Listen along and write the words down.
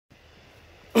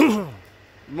Good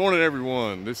morning,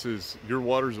 everyone. This is Your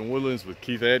Waters and Woodlands with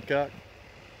Keith Adcock.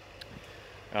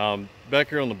 Back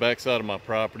here on the back side of my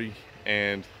property,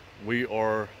 and we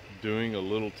are doing a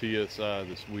little TSI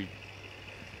this week.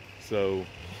 So,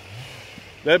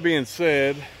 that being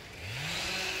said,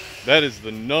 that is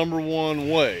the #1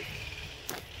 way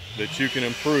that you can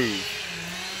improve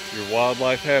your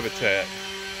wildlife habitat.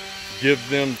 Give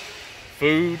them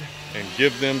food and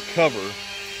give them cover.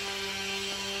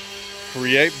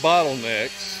 Create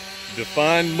bottlenecks,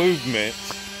 define movement,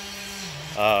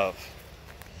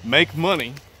 make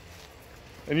money.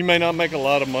 And you may not make a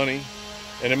lot of money,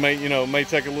 and it may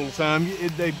take a little time.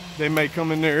 They may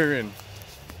come in there and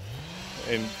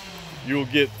you'll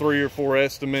get 3 or 4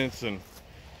 estimates, and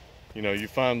you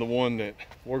find the one that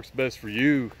works best for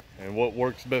you, and what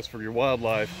works best for your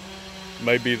wildlife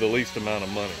may be the least amount of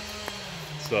money.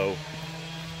 So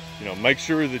make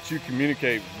sure that you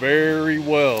communicate very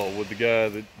well with the guy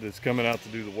that's coming out to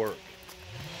do the work.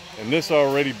 And this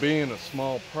already being a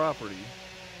small property,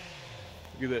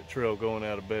 look at that trail going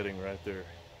out of bedding right there.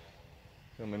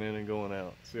 Coming in and going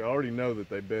out. See, I already know that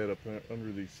they bed up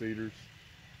under these cedars.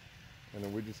 And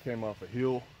then we just came off a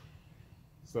hill.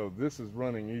 So this is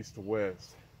running east to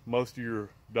west. Most of your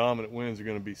dominant winds are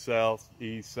going to be south,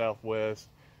 east, southwest,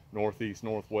 northeast,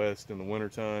 northwest in the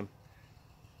wintertime.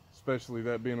 Especially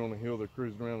that being on the hill, they're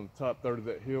cruising around the top third of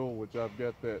that hill, which I've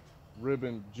got that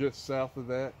ribbon just south of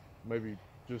that, maybe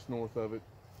just north of it,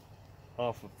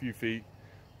 off a few feet,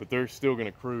 but they're still going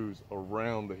to cruise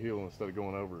around the hill instead of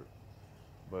going over it.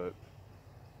 But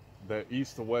that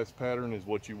east to west pattern is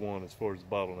what you want as far as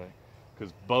the bottleneck,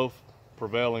 because both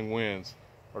prevailing winds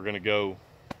are going to go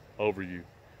over you,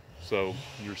 so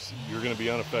you're going to be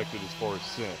unaffected as far as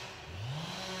scent,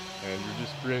 and you're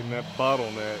just creating that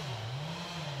bottleneck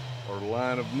or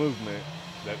line of movement,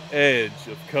 that edge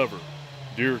of cover.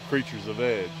 Deer are creatures of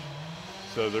edge,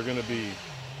 so they're going to be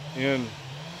in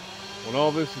when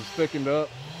all this is thickened up,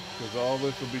 because all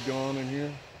this will be gone in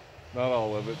here. Not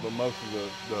all of it, but most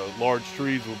of the large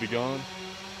trees will be gone,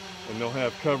 and they'll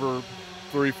have cover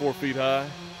 3-4 feet high.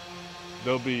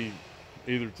 They'll be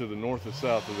either to the north or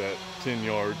south of that 10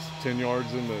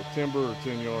 yards in the timber, or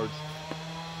 10 yards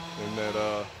in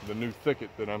that the new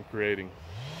thicket that I'm creating.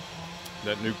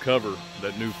 That new cover,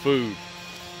 that new food.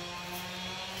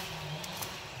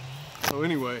 So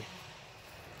anyway,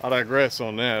 I digress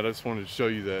on that. I just wanted to show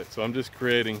you that. So I'm just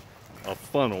creating a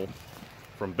funnel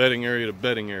from bedding area to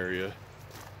bedding area.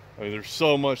 I mean, there's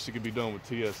so much that can be done with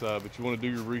TSI, but you want to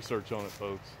do your research on it,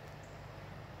 folks.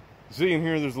 See in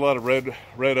here, there's a lot of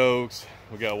red oaks.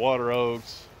 We got water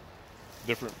oaks,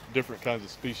 different kinds of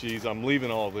species. I'm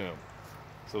leaving all of them,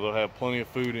 so they'll have plenty of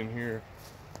food in here.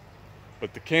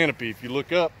 But the canopy, if you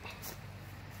look up,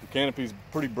 the canopy's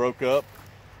pretty broke up.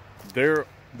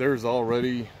 There's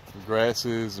already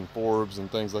grasses and forbs and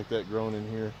things like that growing in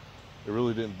here. It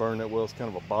really didn't burn that well. It's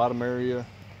kind of a bottom area.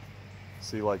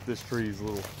 See, like this tree's a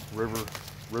little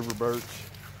river birch,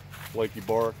 flaky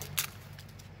bark.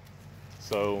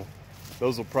 So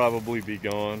those will probably be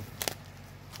gone.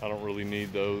 I don't really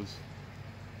need those.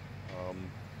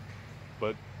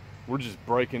 But we're just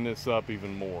breaking this up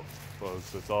even more, folks.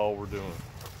 That's all we're doing.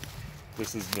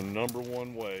 This is the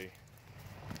 #1 way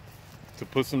to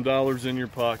put some dollars in your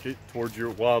pocket towards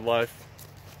your wildlife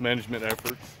management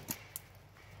efforts.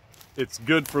 It's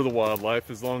good for the wildlife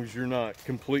as long as you're not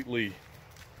completely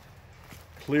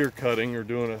clear cutting or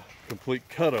doing a complete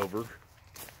cutover.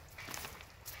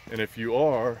 And if you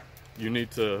are, you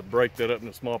need to break that up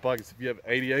into small pockets. If you have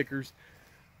 80 acres,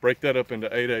 break that up into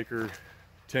 8-acre,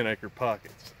 10-acre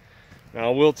pockets. Now,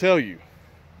 I will tell you,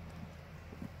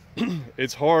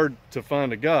 it's hard to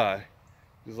find a guy,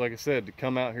 just like I said, to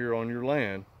come out here on your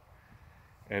land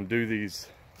and do these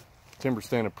timber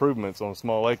stand improvements on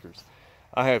small acres.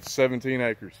 I have 17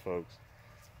 acres, folks.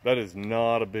 That is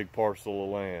not a big parcel of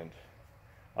land.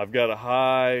 I've got a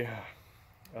high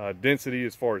density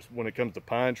as far as when it comes to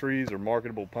pine trees or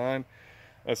marketable pine.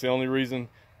 That's the only reason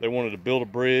they wanted to build a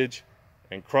bridge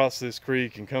and cross this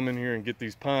creek and come in here and get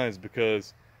these pines,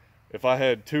 because if I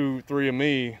had 2-3 of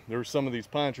me, there were some of these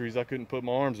pine trees I couldn't put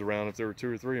my arms around if there were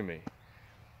 2 or 3 of me.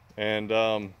 And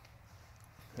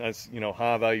that's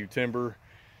high value timber.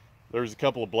 There's a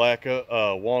couple of black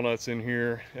walnuts in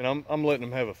here, and I'm letting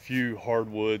them have a few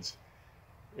hardwoods.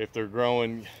 If they're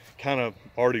growing kind of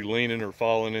already leaning or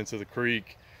falling into the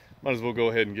creek, might as well go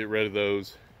ahead and get rid of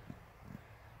those,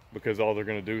 because all they're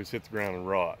going to do is hit the ground and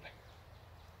rot.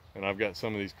 And I've got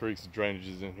some of these creeks and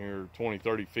drainages in here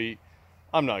 20-30 feet.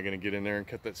 I'm not going to get in there and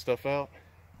cut that stuff out.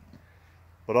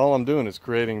 But all I'm doing is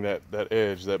creating that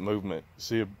edge, that movement.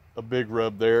 See a big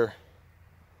rub there?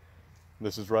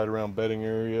 This is right around bedding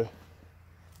area.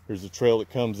 Here's a trail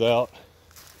that comes out.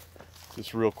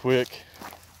 Just real quick.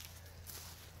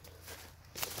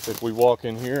 If we walk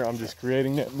in here, I'm just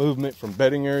creating that movement from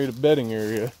bedding area to bedding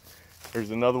area.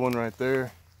 There's another one right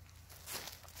there.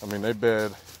 I mean, they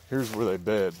bed. Here's where they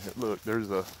bed. Look, there's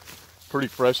a pretty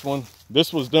fresh one.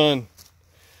 This was done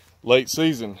late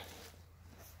season.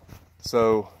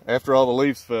 So after all the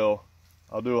leaves fell,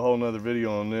 I'll do a whole nother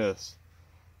video on this.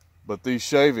 But these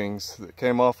shavings that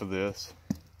came off of this,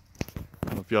 I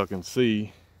don't know if y'all can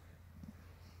see.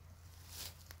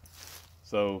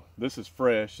 So this is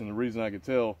fresh, and the reason I could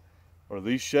tell are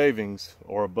these shavings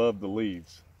are above the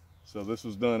leaves. So this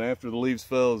was done after the leaves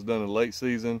fell. It was done in late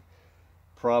season,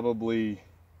 probably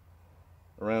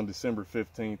around December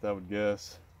 15th, I would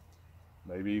guess,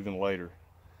 maybe even later.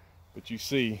 But you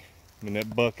see, I mean,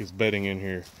 that buck is bedding in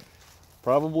here.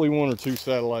 Probably 1 or 2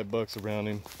 satellite bucks around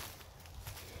him.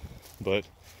 But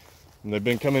they've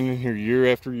been coming in here year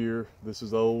after year. This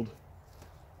is old.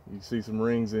 You can see some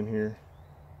rings in here.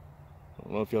 I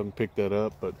don't know if y'all can pick that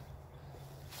up, but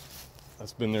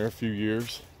that's been there a few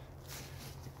years.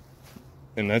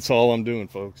 And that's all I'm doing,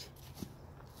 folks.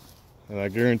 And I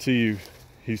guarantee you,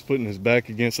 he's putting his back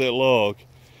against that log,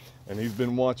 and he's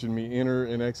been watching me enter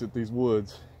and exit these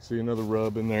woods. See another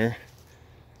rub in there.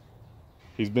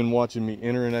 He's been watching me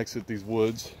enter and exit these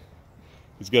woods.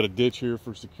 He's got a ditch here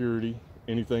for security.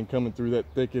 Anything coming through that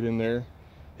thicket in there,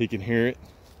 he can hear it.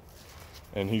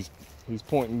 And he's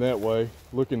pointing that way,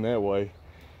 looking that way,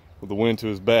 with the wind to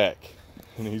his back.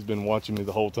 And he's been watching me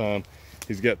the whole time.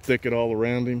 He's got thicket all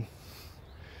around him.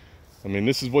 I mean,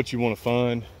 this is what you want to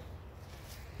find.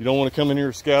 You don't want to come in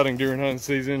here scouting during hunting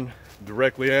season.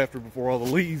 Directly after, before all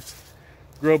the leaves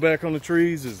grow back on the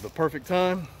trees, is the perfect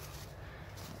time.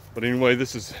 But anyway,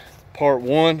 this is part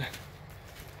 1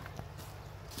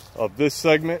 of this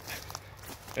segment.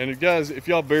 And guys, if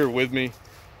y'all bear with me,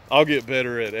 I'll get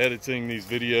better at editing these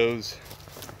videos.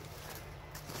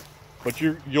 But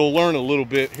you'll learn a little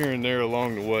bit here and there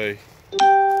along the way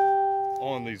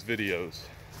on these videos.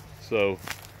 So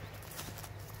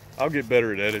I'll get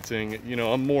better at editing. You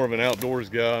know, I'm more of an outdoors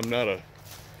guy. I'm not a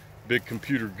big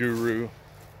computer guru,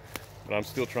 but I'm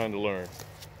still trying to learn.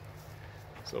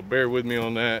 So bear with me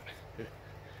on that.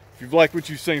 If you've liked what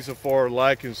you've seen so far,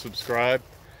 like and subscribe.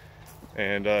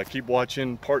 And keep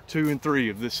watching part 2 and 3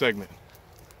 of this segment.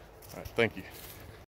 All right, thank you.